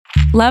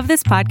Love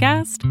this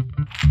podcast?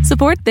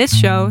 Support this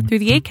show through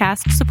the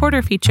Acast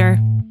supporter feature.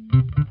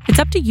 It's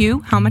up to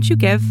you how much you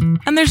give,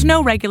 and there's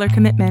no regular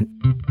commitment.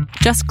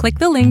 Just click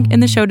the link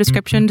in the show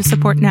description to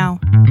support now.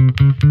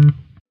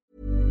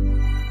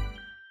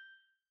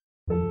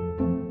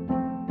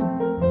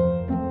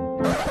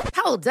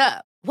 Hold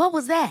up. What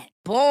was that?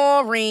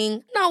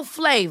 Boring. No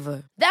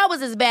flavor. That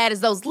was as bad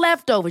as those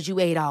leftovers you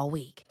ate all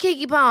week.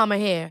 Keke Palmer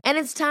here, and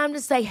it's time to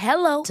say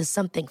hello to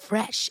something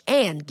fresh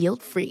and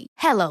guilt-free.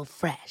 Hello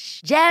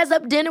Fresh. Jazz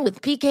up dinner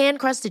with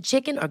pecan-crusted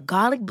chicken or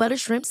garlic butter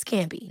shrimp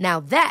scampi. Now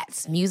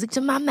that's music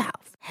to my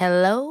mouth.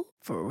 Hello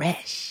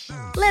Fresh.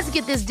 Let's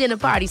get this dinner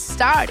party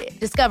started.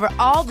 Discover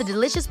all the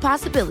delicious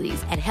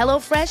possibilities at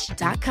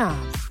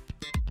hellofresh.com.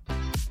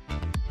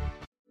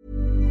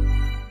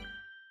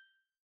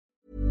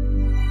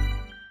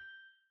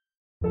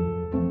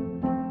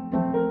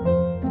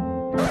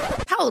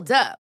 Hold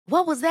up.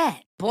 What was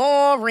that?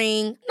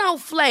 Boring. No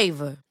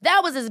flavor.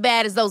 That was as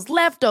bad as those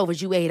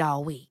leftovers you ate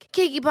all week.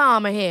 Keke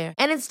Palmer here,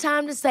 and it's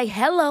time to say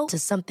hello to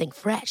something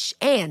fresh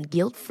and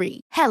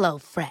guilt-free. Hello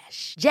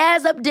Fresh.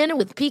 Jazz up dinner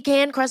with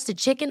pecan-crusted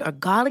chicken or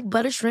garlic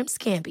butter shrimp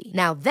scampi.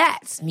 Now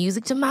that's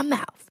music to my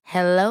mouth.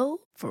 Hello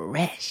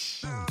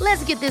Fresh.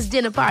 Let's get this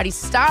dinner party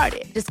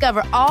started.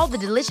 Discover all the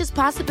delicious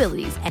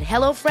possibilities at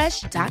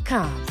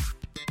hellofresh.com.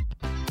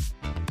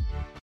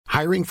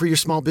 Hiring for your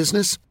small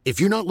business? If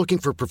you're not looking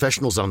for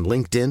professionals on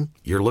LinkedIn,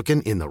 you're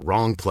looking in the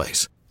wrong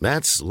place.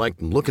 That's like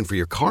looking for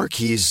your car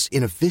keys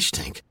in a fish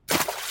tank.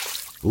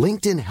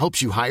 LinkedIn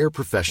helps you hire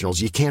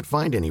professionals you can't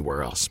find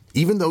anywhere else,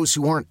 even those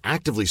who aren't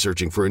actively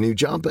searching for a new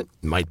job but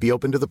might be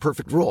open to the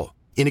perfect role.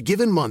 In a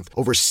given month,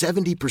 over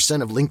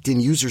 70% of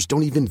LinkedIn users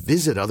don't even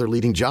visit other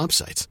leading job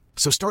sites.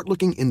 So start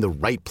looking in the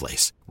right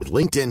place. With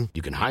LinkedIn,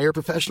 you can hire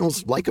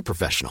professionals like a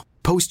professional.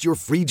 Post your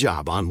free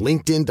job on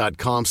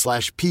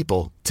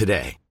linkedin.com/people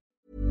today.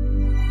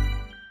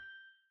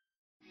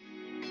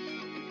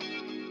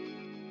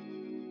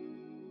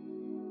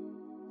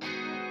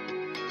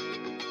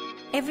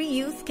 Every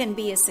youth can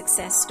be a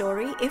success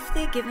story if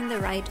they're given the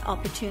right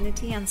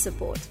opportunity and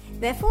support.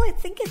 Therefore, I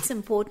think it's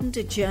important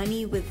to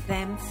journey with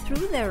them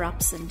through their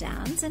ups and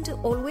downs and to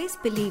always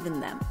believe in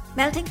them.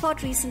 Melting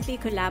Pot recently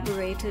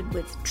collaborated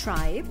with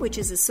Tribe, which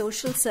is a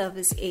social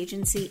service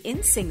agency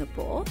in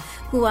Singapore,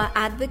 who are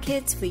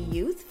advocates for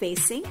youth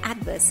facing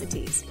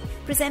adversities,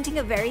 presenting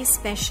a very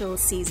special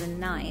Season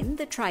 9,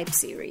 the Tribe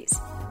series.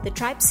 The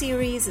Tribe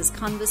series is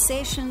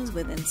conversations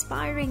with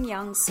inspiring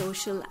young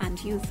social and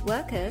youth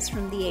workers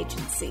from the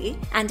agency,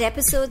 and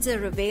episodes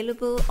are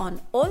available on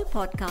all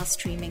podcast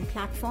streaming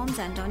platforms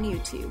and on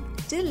YouTube.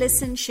 Do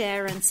listen,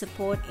 share, and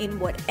support in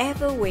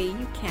whatever way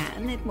you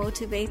can. It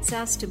motivates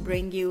us to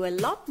bring you a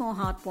lot more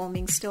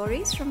heartwarming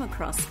stories from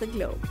across the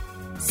globe.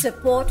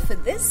 Support for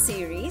this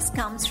series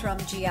comes from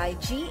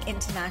GIG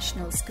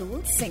International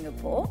School,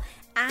 Singapore,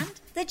 and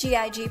the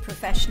GIG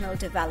Professional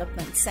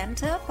Development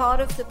Center, part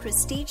of the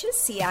prestigious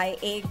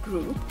CIA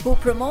group, who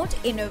promote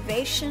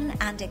innovation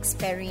and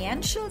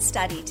experiential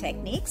study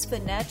techniques for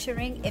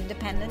nurturing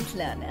independent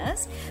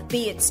learners,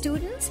 be it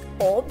students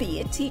or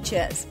be it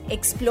teachers.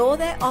 Explore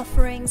their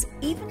offerings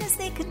even as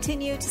they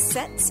continue to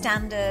set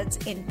standards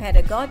in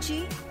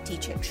pedagogy,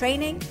 teacher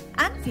training,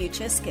 and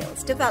future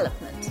skills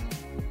development.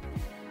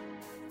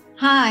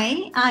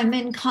 Hi, I'm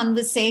in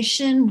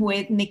conversation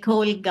with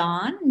Nicole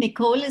Gan.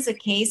 Nicole is a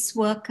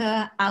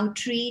caseworker,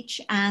 outreach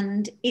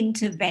and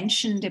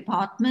intervention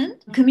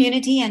department,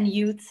 Community and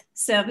Youth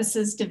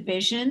Services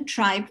Division,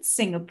 Tribe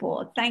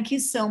Singapore. Thank you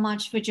so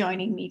much for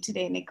joining me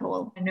today,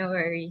 Nicole. No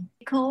worries.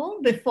 Nicole,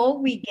 before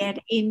we get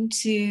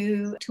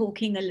into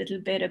talking a little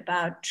bit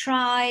about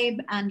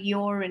Tribe and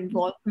your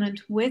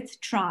involvement with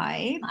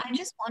Tribe, I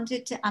just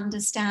wanted to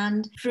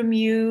understand from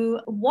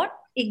you what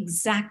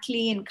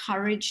exactly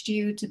encouraged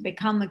you to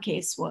become a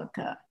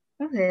caseworker?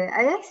 Okay,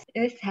 I guess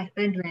this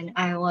happened when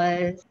I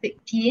was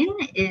 16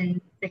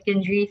 in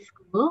secondary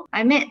school.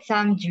 I met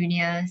some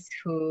juniors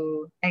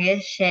who, I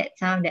guess, shared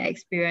some of their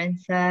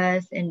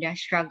experiences and their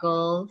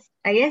struggles.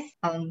 I guess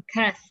kind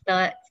of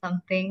stirred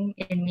something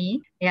in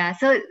me. Yeah,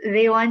 so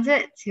they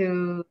wanted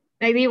to,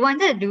 we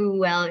wanted to do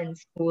well in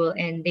school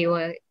and they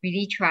were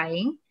really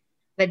trying.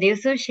 But they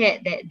also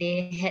shared that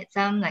they had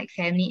some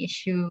family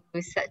issues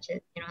such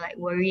as,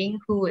 worrying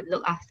who would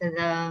look after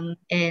them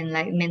and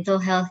mental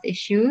health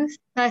issues.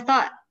 So I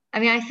felt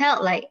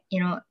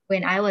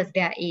when I was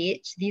their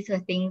age, these were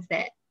things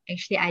that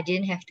actually I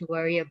didn't have to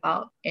worry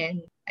about.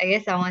 And I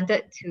guess I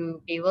wanted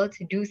to be able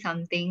to do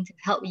something to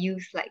help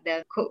youth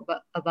cope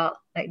about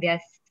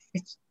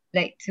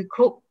to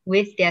cope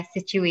with their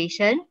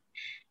situation.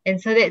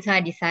 And so that's why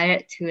I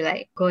decided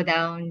to go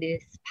down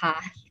this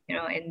path,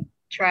 and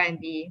try and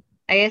be,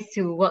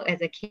 to work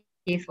as a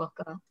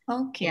caseworker.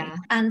 Okay. Yeah.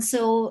 And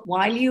so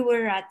while you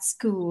were at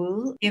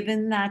school,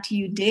 given that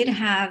you did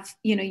have,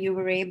 you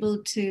were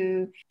able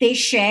to, they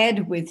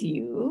shared with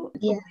you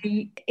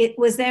Yeah.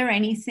 Was there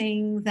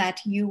anything that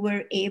you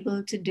were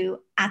able to do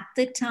at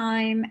the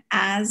time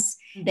as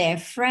their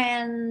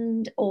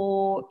friend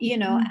or,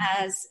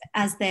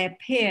 as their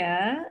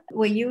peer?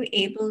 Were you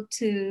able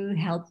to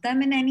help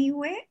them in any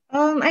way?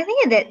 I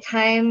think at that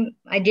time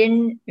I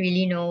didn't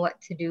really know what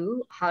to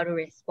do, how to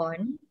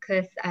respond,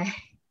 because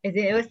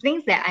it was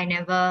things that I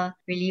never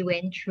really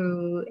went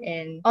through,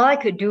 and all I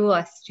could do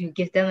was to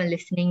give them a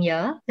listening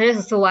ear. So that's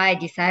also why I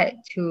decided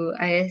to,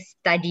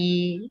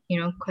 study,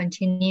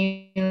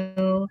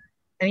 continue.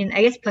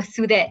 I guess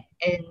pursue that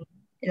in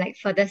like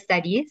further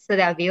studies so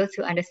that I'll be able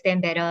to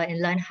understand better and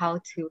learn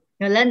how to,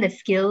 learn the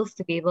skills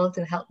to be able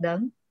to help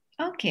them.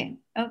 Okay.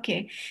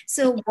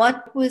 So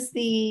what was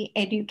the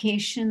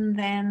education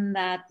then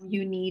that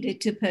you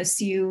needed to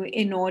pursue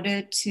in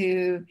order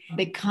to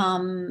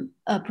become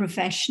a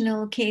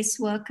professional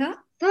caseworker?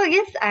 So I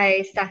guess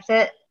I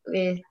started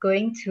with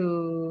going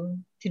to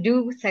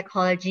do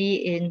psychology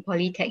in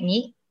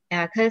Polytechnic.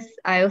 Yeah, because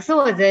I also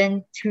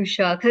wasn't too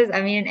sure. Because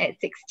at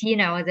 16,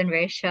 I wasn't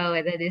very sure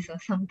whether this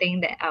was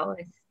something that I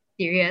was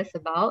serious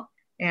about.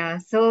 Yeah,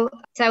 so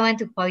I went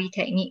to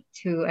Polytechnic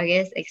to,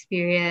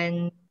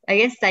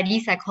 study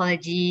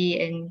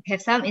psychology and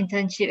have some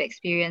internship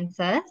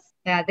experiences.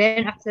 Yeah,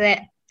 then after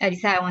that, I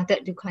decided I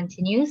wanted to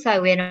continue. So I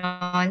went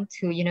on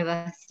to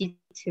university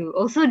to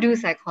also do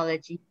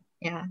psychology.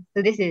 Yeah,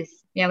 so this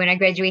is, when I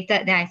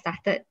graduated, then I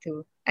started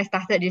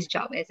this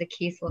job as a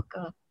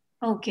caseworker.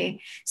 Okay,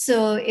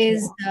 so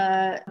is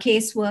the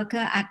caseworker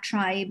at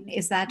Tribe,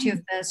 is that your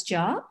first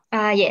job?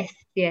 Yes.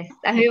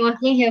 I've been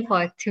working here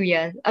for 2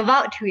 years,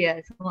 about 2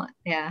 years.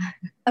 Yeah.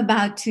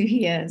 About 2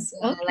 years.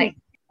 Okay.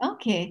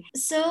 Okay.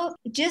 So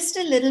just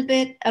a little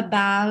bit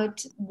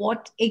about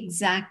what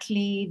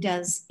exactly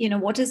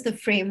what is the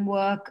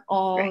framework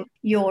of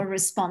your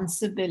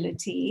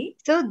responsibility?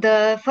 So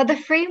for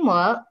the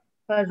framework,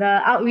 for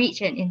the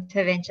outreach and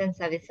intervention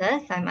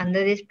services, I'm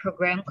under this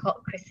program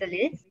called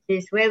Chrysalis, which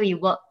is where we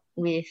work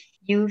with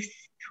youth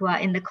who are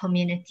in the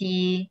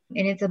community,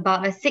 and it's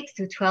about a 6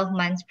 to 12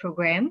 months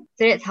program.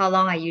 So that's how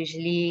long I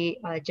usually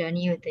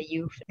journey with the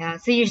youth.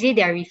 So usually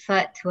they're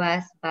referred to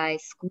us by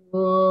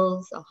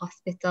schools or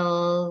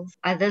hospitals,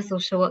 other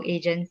social work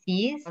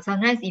agencies, or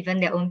sometimes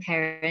even their own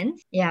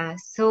parents.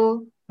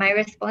 So my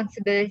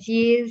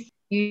responsibilities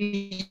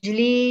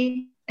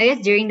usually, I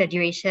guess during the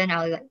duration,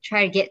 I'll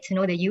try to get to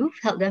know the youth,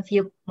 help them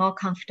feel more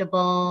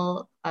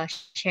comfortable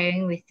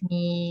sharing with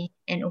me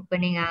and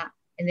opening up.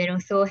 And then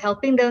also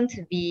helping them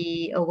to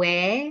be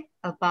aware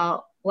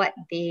about what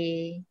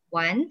they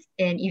want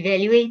and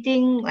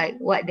evaluating like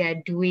what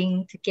they're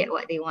doing to get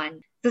what they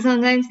want. So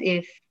sometimes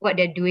if what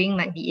they're doing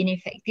might be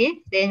ineffective,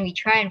 then we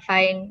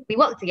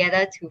work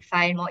together to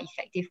find more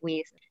effective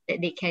ways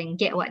that they can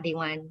get what they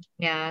want.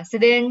 Yeah. So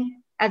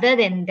then other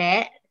than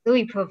that, so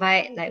we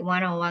provide like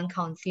one-on-one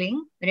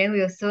counseling, but then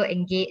we also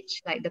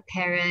engage like the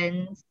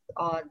parents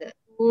or the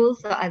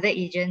schools or other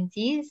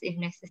agencies if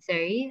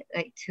necessary,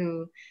 like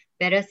to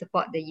better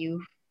support the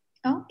youth.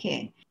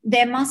 Okay.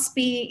 There must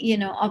be,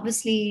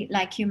 obviously,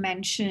 like you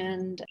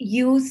mentioned,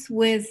 youth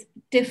with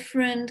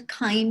different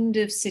kind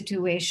of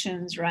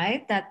situations,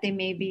 right? That they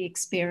may be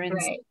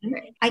experiencing.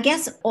 Right. I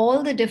guess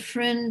all the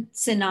different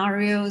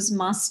scenarios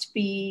must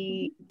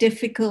be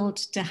difficult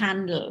to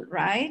handle,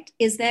 right?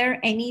 Is there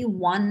any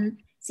one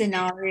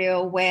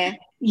scenario where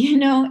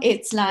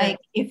it's like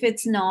if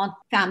it's not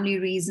family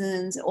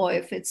reasons or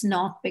if it's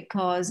not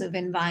because of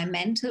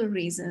environmental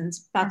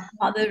reasons, but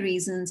other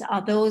reasons,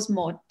 are those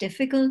more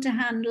difficult to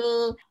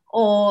handle?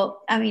 Or,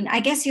 I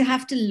guess you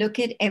have to look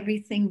at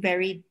everything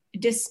very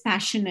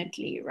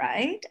dispassionately,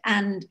 right?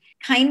 And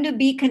kind of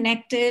be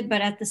connected,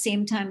 but at the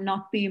same time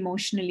not be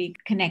emotionally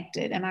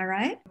connected. Am I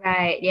right?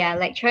 Right. Yeah.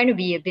 Like trying to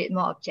be a bit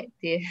more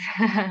objective.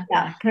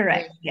 Yeah,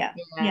 correct. Yeah.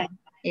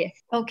 Yes.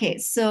 Okay,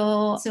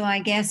 so I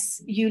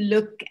guess you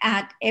look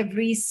at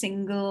every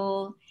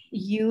single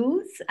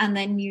youth and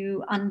then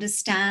you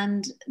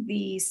understand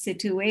the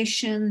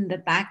situation, the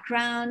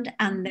background,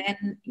 and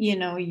then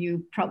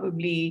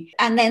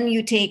and then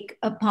you take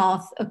a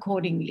path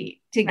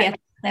accordingly to get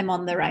them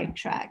on the right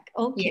track.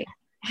 Okay. Yeah.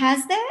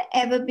 Has there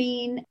ever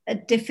been a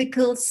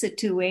difficult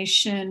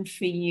situation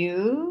for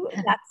you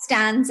that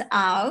stands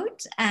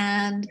out,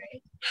 and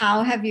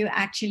how have you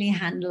actually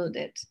handled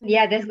it?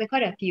 Yeah, there's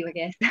quite a few, I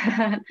guess.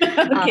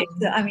 Okay,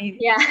 so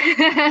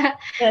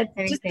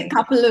just a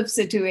couple of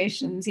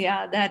situations,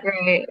 that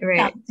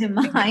come to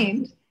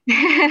mind.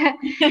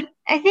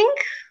 I think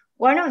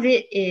one of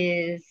it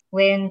is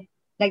when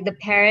like the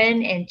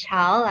parent and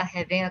child are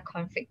having a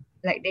conflict,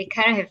 like they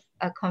kind of have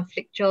a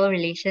conflictual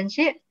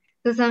relationship.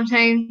 So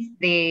sometimes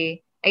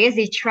they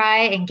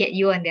try and get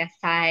you on their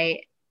side,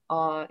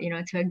 or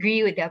to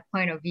agree with their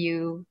point of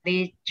view.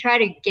 They try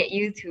to get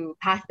you to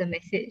pass the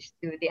message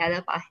to the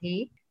other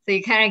party, so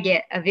you kind of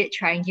get a bit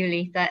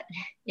triangulated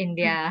in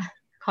their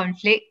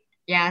conflict.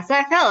 Yeah, so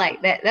I felt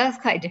like that was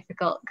quite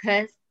difficult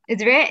because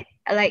it's very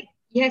like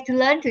you have to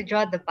learn to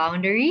draw the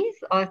boundaries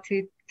or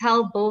to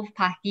tell both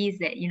parties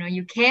that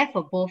you care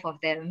for both of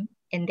them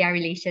in their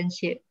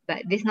relationship,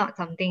 but this is not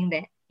something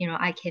that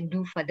I can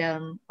do for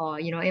them, or,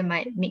 it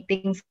might make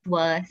things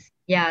worse.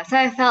 Yeah. So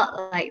I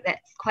felt like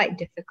that's quite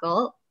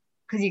difficult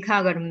because you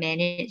kind of got to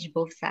manage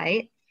both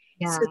sides.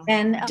 Yeah. So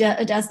then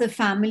does the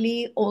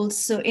family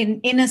also,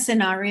 in a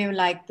scenario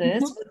like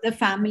this, would the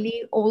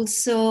family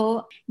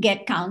also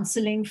get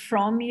counseling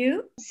from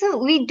you? So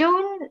we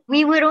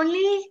would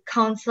only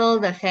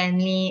counsel the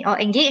family or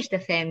engage the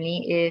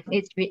family if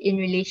it's in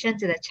relation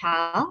to the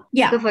child.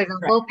 Yeah. So for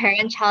example,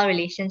 parent-child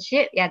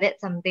relationship, that's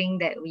something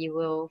that we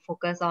will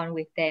focus on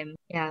with them.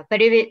 Yeah.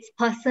 But if it's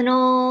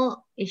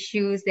personal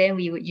issues, then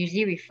we would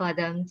usually refer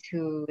them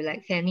to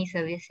like family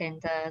service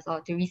centers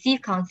or to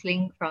receive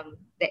counseling from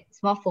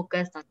that's more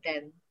focused on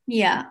them.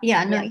 I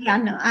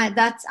understand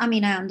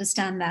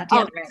that.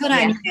 Oh, That's what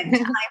I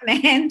meant. I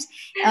meant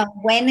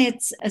when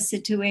it's a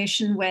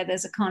situation where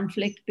there's a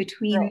conflict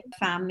between the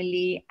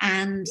family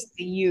and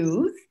the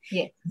youth,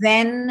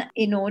 then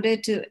in order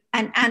to,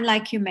 and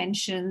like you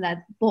mentioned, that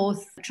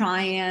both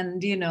try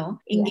and,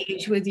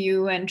 engage with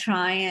you and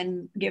try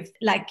and give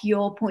like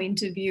your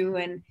point of view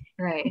and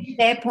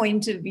their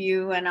point of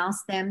view and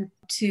ask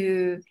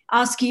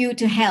you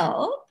to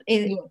help.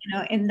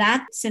 In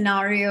that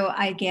scenario,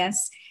 I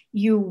guess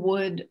you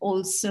would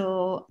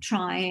also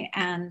try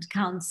and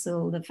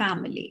counsel the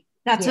family.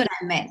 That's what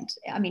I meant.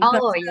 I mean,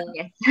 sorry.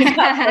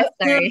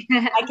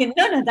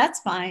 No, that's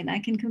fine. I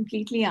can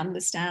completely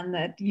understand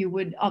that you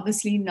would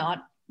obviously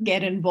not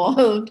get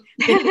involved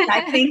because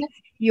I think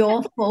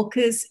your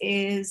focus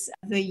is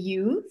the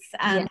youth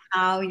and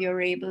how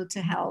you're able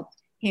to help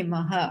him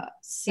or her.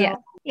 So,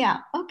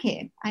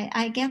 okay,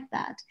 I get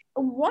that.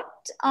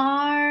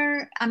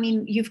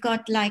 You've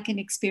got like an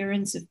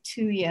experience of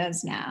 2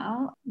 years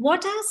now.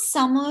 What are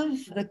some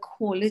of the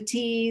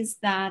qualities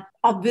that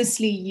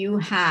obviously you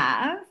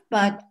have,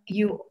 but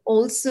you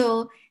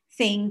also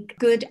think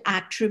good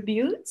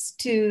attributes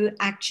to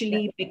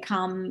actually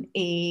become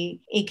a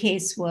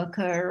caseworker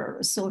or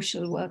a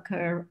social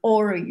worker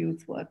or a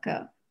youth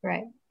worker?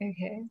 Right.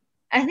 Okay.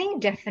 I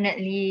think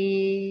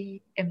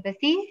definitely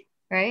empathy,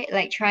 right?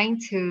 Like trying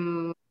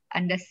to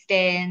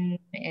understand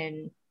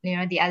and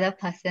the other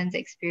person's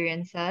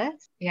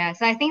experiences. Yeah,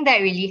 so I think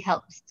that really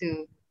helps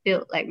to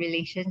build like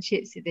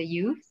relationships with the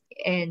youth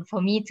and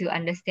for me to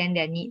understand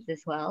their needs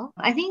as well.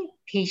 I think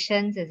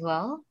patience as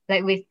well,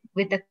 like with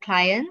the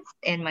clients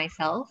and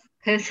myself,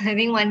 because I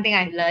think one thing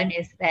I've learned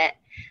is that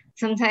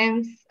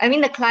sometimes,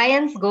 the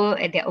clients go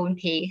at their own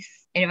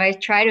pace, and if I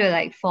try to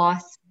like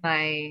force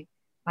my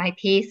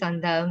pace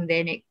on them,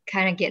 then it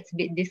kind of gets a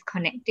bit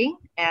disconnecting.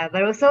 Yeah,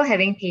 but also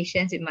having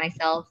patience with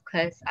myself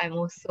because I'm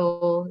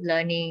also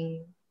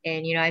learning,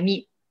 and I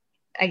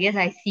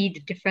see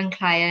the different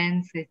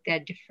clients with their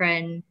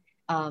different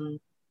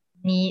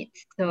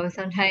needs. So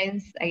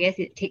sometimes I guess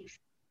it takes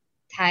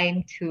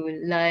time to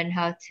learn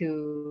how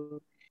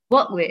to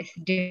work with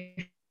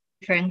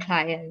different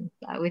clients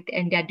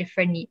and their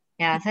different needs.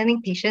 Yeah, so I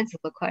think patience is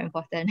also quite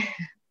important.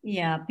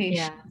 Yeah,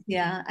 patience.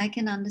 Yeah, I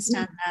can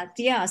understand that.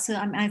 Yeah, so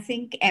I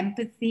think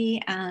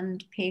empathy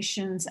and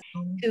patience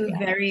are two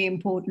very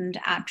important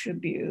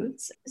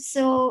attributes.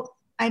 So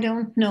I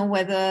don't know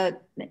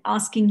whether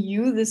asking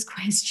you this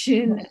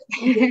question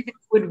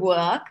would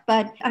work,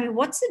 but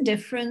what's the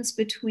difference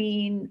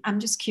between, I'm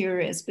just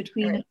curious,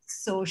 between a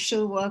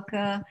social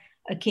worker,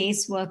 a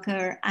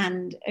caseworker,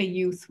 and a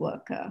youth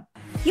worker?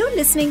 You're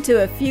listening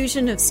to a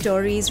fusion of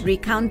stories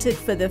recounted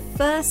for the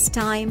first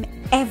time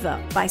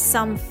ever by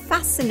some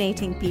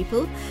fascinating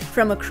people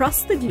from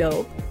across the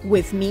globe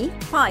with me,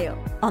 Payal,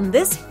 on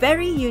this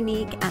very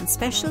unique and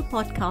special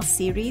podcast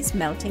series,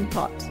 Melting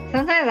Pot.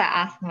 Sometimes I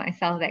ask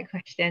myself that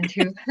question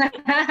too.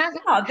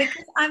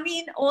 Because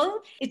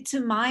to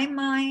my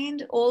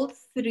mind, all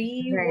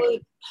three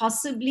would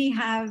possibly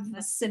have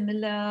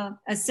similar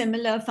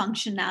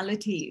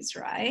functionalities,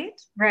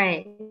 right?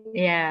 Right.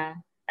 Yeah.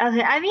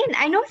 Okay.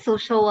 I know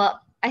social work.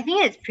 I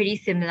think it's pretty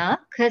similar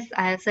because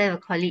I also have a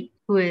colleague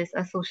who is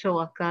a social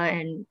worker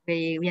and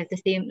we have the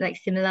same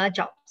similar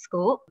job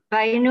scope. But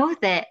I know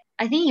that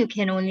I think you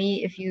can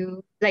only if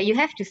you you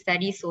have to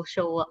study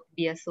social work to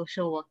be a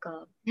social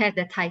worker. Have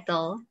the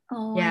title.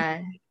 Oh.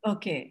 Yeah.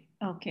 Okay.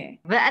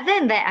 But other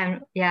than that,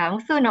 I'm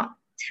also not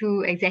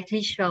too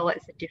exactly sure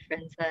what's the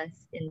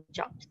differences in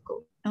job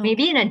scope. Okay.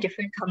 Maybe in a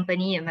different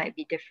company it might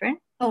be different.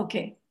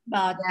 Okay.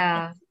 But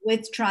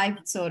with Tribe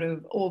sort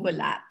of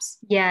overlaps.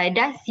 Yeah, it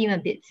does seem a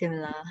bit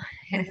similar.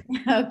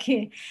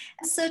 Okay.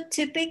 So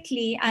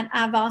typically, and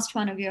I've asked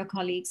one of your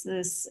colleagues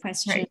this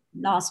question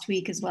last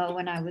week as well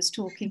when I was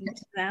talking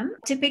to them.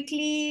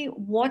 Typically,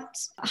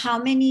 how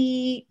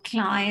many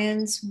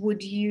clients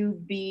would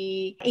you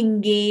be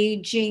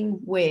engaging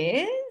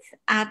with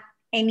at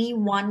any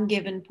one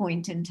given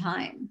point in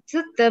time?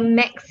 So the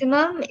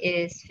maximum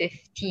is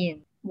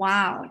 15.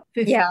 Wow,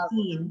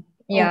 15.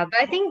 Yeah,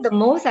 but I think the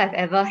most I've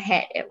ever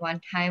had at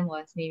one time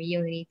was maybe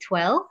only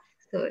 12.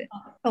 So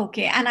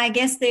okay, and I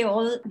guess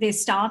they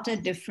start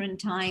at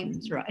different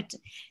times, right?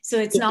 So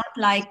it's not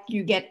like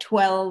you get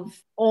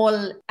 12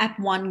 all at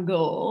one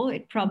go.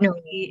 It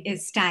probably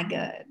is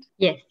staggered.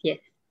 Yes.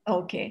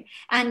 Okay.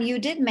 And you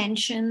did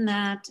mention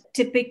that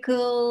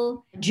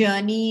typical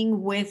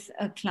journeying with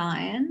a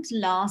client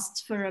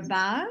lasts for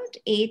about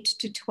 8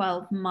 to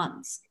 12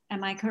 months.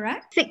 Am I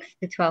correct? 6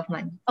 to 12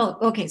 months. Oh,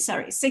 okay.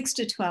 Sorry. 6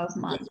 to 12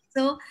 months.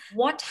 So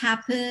what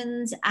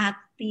happens at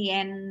the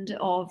end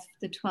of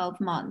the 12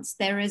 months?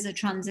 There is a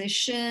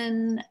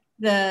transition.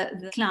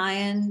 The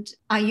client,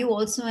 are you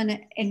also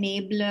an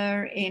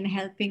enabler in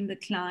helping the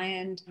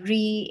client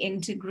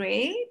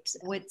reintegrate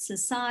with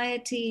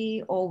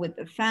society or with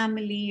the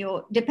family,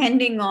 or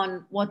depending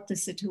on what the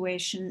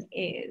situation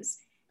is?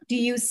 Do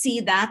you see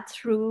that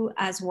through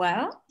as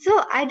well?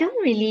 So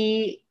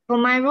for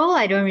my role,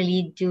 I don't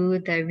really do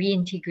the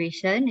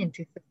reintegration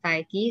into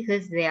society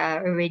because they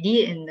are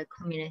already in the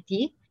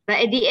community. But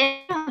at the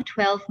end of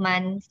 12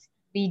 months,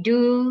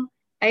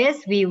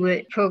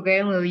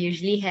 program will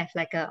usually have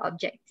like an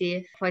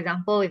objective. For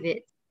example, if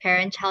it's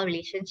parent-child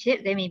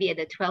relationship, then maybe at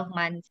the 12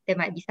 months, there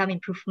might be some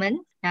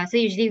improvement. So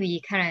usually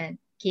we kind of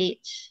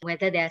gauge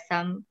whether there are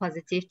some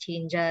positive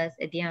changes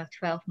at the end of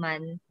 12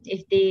 months.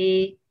 If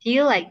they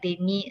feel like they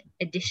need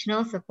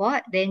additional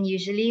support, then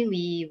usually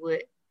we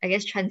would,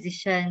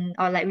 transition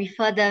or like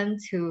refer them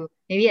to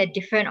maybe a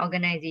different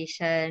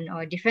organization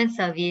or different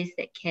service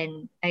that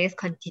can,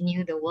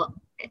 continue the work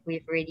that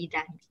we've already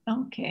done.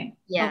 Okay.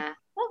 Yeah.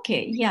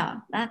 Okay. Yeah,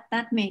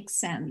 that makes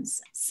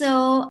sense.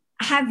 So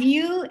have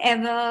you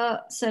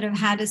ever sort of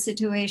had a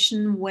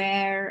situation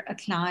where a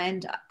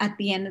client at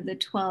the end of the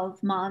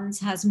 12 months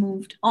has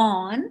moved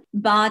on,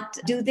 but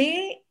do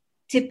they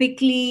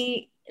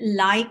typically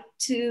like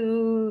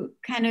to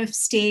kind of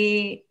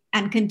stay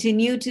and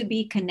continue to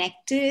be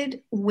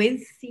connected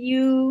with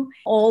you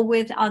or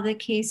with other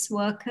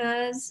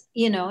caseworkers?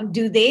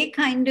 Do they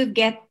kind of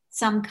get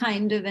some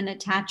kind of an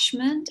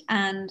attachment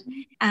and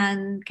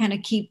kind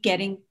of keep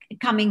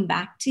coming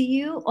back to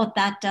you, or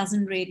that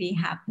doesn't really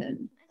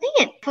happen? I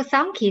think for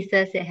some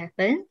cases it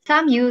happens.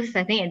 Some youths,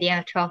 I think at the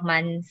end of 12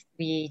 months,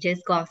 we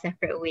just go our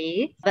separate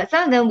ways. But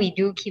some of them we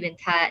do keep in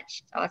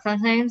touch. Or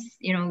sometimes,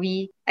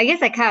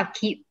 I kind of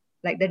keep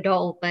like the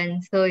door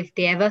open. So if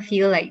they ever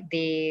feel like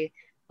they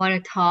want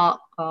to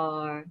talk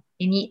or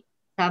they need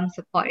some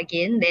support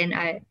again, then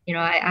I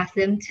ask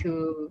them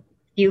to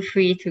feel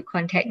free to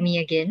contact me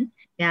again.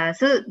 Yeah,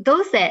 so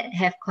those that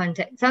have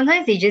contact,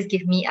 sometimes they just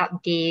give me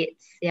updates,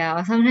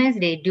 or sometimes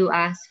they do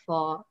ask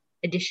for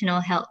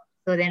additional help.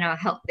 So then I'll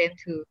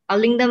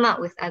link them up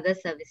with other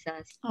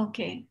services.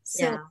 Okay.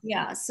 So,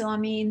 so I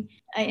mean,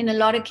 in a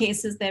lot of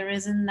cases, there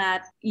isn't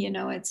that,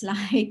 it's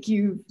like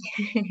you've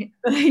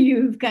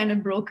kind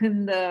of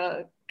broken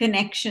the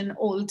connection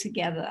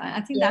altogether. I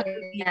think that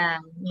would be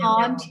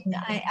hard.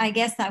 I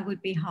guess that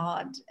would be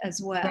hard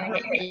as well.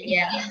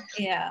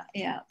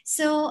 Yeah.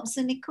 So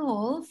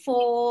Nicole,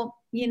 for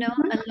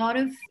a lot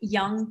of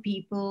young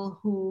people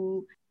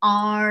who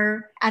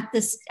are at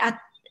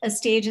a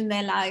stage in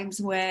their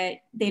lives where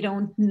they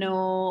don't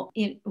know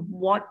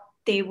what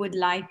they would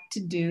like to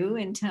do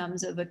in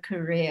terms of a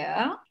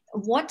career,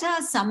 what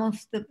are some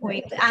of the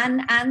points,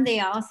 and they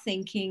are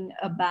thinking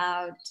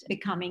about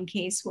becoming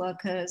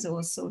caseworkers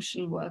or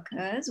social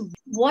workers,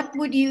 what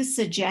would you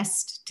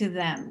suggest to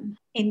them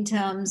in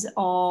terms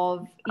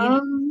of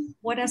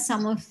what are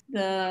some of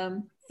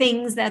the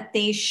things that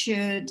they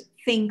should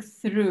think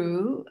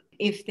through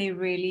if they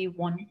really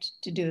want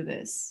to do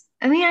this?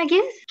 I mean, I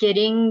guess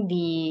getting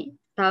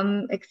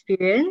some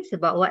experience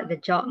about what the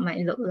job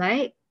might look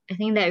like, I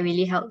think that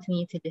really helps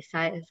me to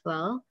decide as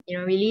well.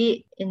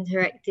 Really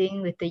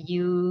interacting with the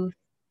youth,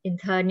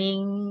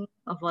 interning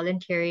or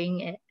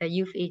volunteering at a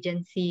youth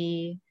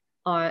agency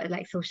or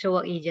like social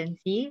work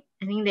agency.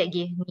 I think that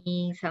gave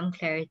me some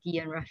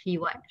clarity on roughly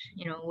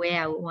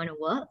where I would want to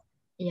work.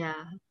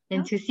 Yeah.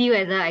 And to see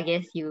whether,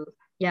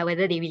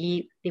 whether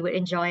they would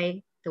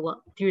enjoy the work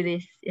through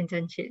these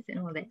internships and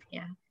all that.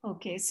 Yeah.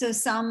 Okay. So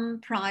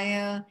some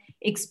prior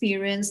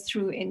experience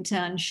through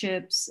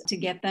internships to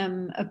get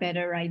them a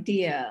better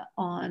idea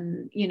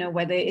on,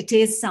 whether it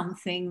is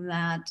something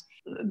that,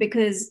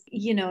 because,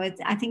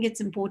 I think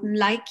it's important,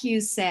 like you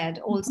said,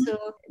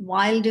 also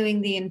while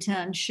doing the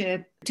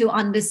internship, to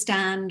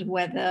understand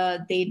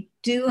whether they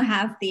do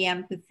have the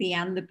empathy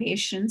and the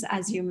patience,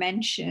 as you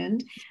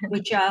mentioned,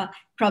 which are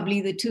probably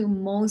the two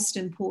most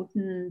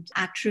important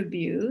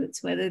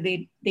attributes, whether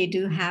they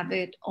do have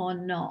it or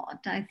not,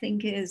 I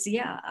think is,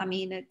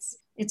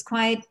 it's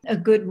quite a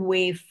good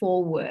way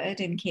forward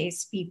in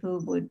case people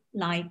would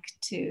like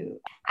to.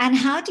 And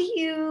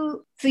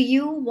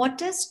what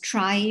does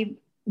tribe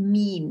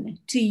mean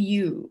to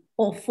you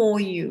or for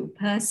you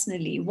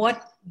personally?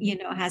 What,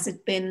 has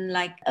it been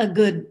like a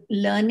good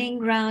learning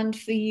ground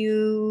for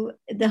you?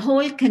 The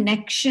whole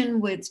connection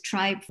with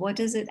tribe, what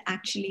does it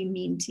actually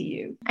mean to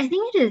you? I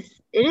think it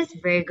is a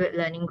very good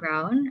learning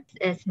ground.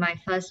 As my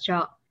first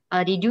job,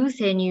 they do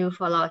send you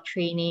for a lot of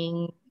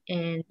training,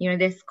 and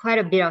there's quite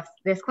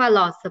a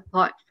lot of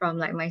support from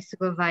like my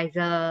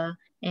supervisor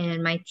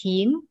and my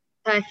team.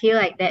 So I feel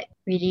like that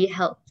really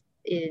helped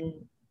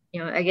in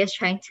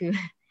trying to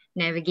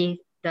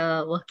navigate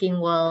the working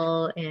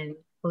world, and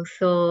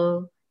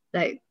also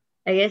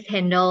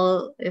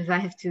handle if I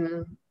have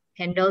to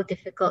handle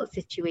difficult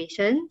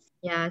situations.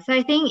 Yeah, so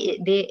I think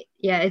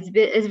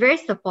it's very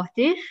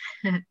supportive,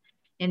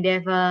 and they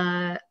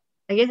have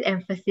I guess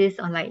emphasis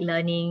on like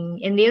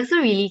learning, and they also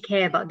really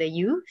care about the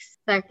youth.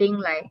 So I think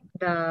like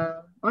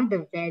one of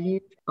the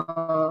values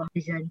or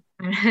vision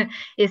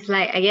is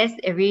like, I guess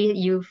every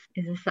youth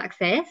is a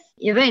success,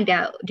 even in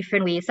their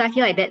different ways. So I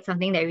feel like that's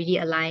something that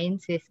really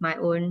aligns with my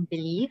own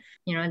belief,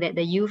 that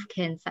the youth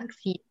can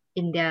succeed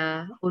in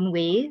their own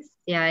ways.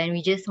 Yeah, and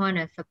we just want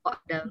to support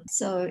them.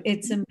 So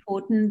it's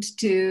important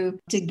to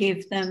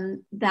give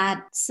them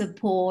that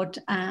support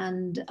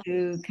and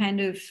to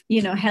kind of,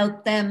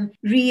 help them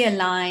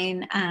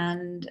realign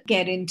and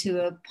get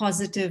into a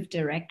positive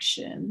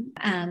direction.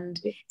 And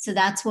so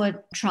that's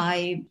what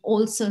Tribe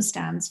also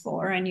stands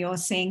for. And you're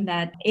saying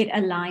that it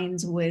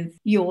aligns with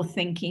your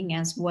thinking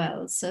as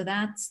well. So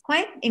that's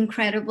quite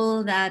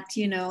incredible that,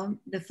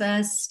 the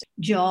first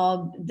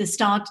job, the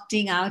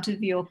starting out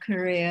of your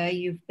career,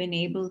 you've been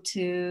able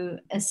to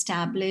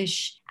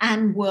establish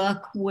and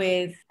work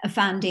with a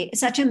foundation,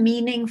 such a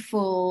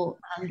meaningful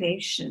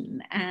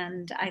foundation.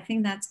 And I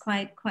think that's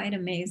quite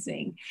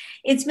amazing.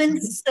 It's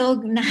been so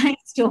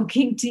nice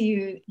talking to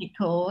you,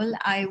 Nicole.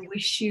 I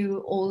wish you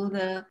all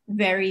the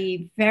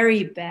very,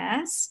 very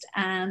best.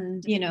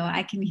 And,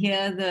 I can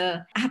hear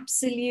the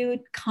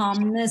absolute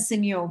calmness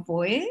in your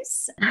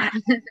voice.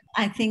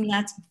 I think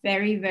that's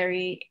very,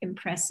 very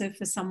impressive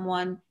for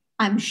someone,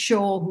 I'm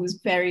sure, who's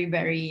very,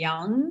 very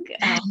young,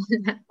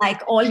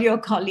 like all your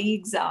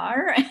colleagues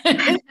are.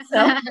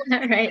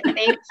 Right,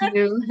 thank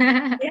you.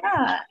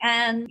 Yeah,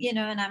 and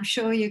and I'm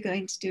sure you're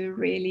going to do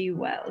really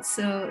well.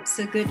 So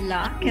good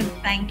luck, and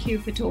thank you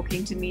for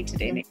talking to me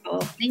today,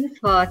 Nicole. Thanks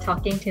for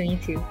talking to me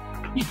too.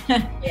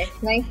 Yes,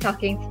 nice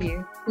talking to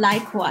you.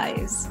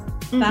 Likewise.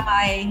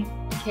 Bye.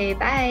 Okay,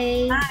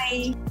 bye.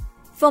 Bye.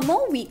 For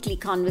more weekly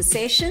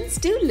conversations,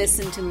 do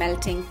listen to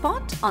Melting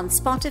Pot on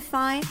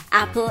Spotify,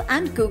 Apple,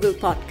 and Google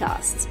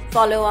Podcasts.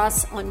 Follow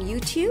us on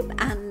YouTube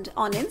and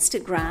on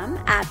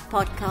Instagram at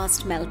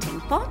Podcast Melting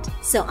Pot.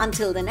 So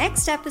until the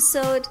next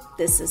episode,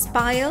 this is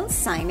Payal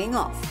signing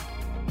off.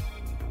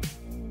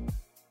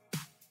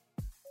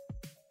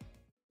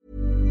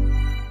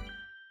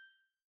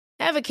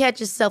 Ever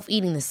catch yourself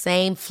eating the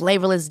same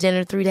flavorless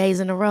dinner 3 days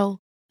in a row?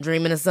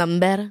 Dreaming of something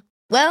better?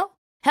 Well,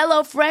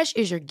 HelloFresh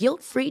is your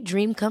guilt-free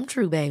dream come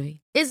true,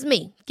 baby. It's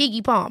me,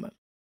 Keke Palmer.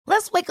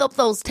 Let's wake up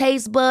those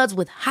taste buds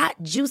with hot,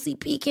 juicy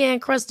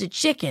pecan-crusted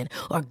chicken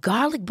or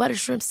garlic butter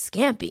shrimp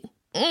scampi.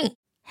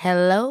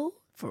 Hello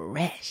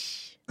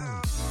Fresh.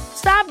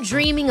 Stop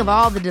dreaming of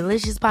all the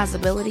delicious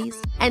possibilities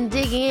and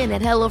dig in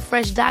at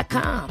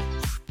HelloFresh.com.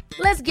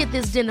 Let's get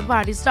this dinner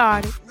party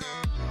started.